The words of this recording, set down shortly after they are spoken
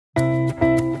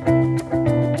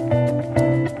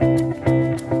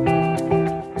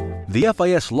The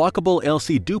FIS Lockable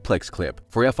LC Duplex Clip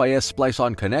for FIS Splice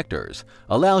On Connectors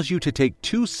allows you to take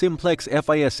two simplex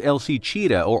FIS LC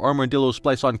Cheetah or Armadillo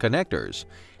Splice On connectors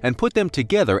and put them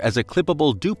together as a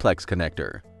clippable duplex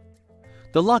connector.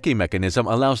 The locking mechanism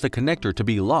allows the connector to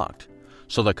be locked,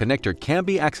 so the connector can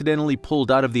be accidentally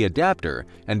pulled out of the adapter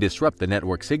and disrupt the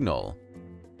network signal.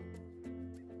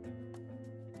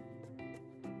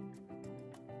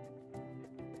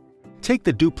 Take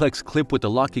the duplex clip with the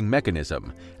locking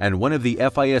mechanism and one of the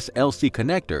FIS LC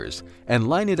connectors and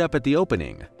line it up at the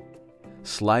opening.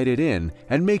 Slide it in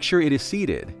and make sure it is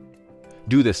seated.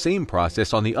 Do the same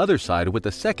process on the other side with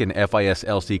the second FIS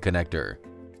LC connector.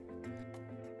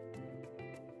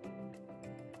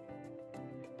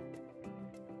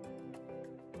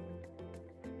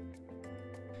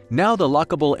 Now the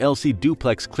lockable LC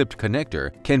duplex clipped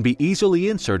connector can be easily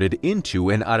inserted into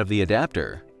and out of the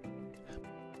adapter.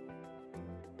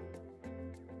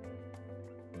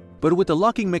 But with the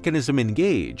locking mechanism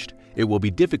engaged, it will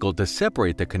be difficult to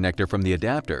separate the connector from the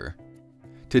adapter.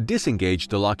 To disengage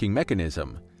the locking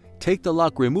mechanism, take the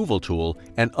lock removal tool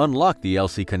and unlock the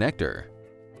LC connector.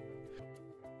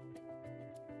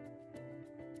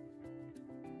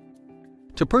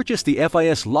 To purchase the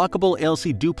FIS Lockable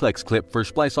LC Duplex Clip for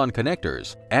Splice On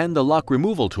Connectors and the lock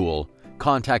removal tool,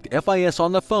 contact FIS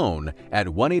on the phone at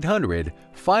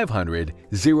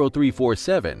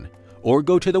 1-800-500-0347 or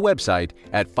go to the website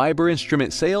at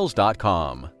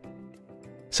fiberinstrumentsales.com.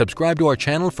 Subscribe to our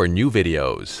channel for new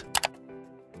videos.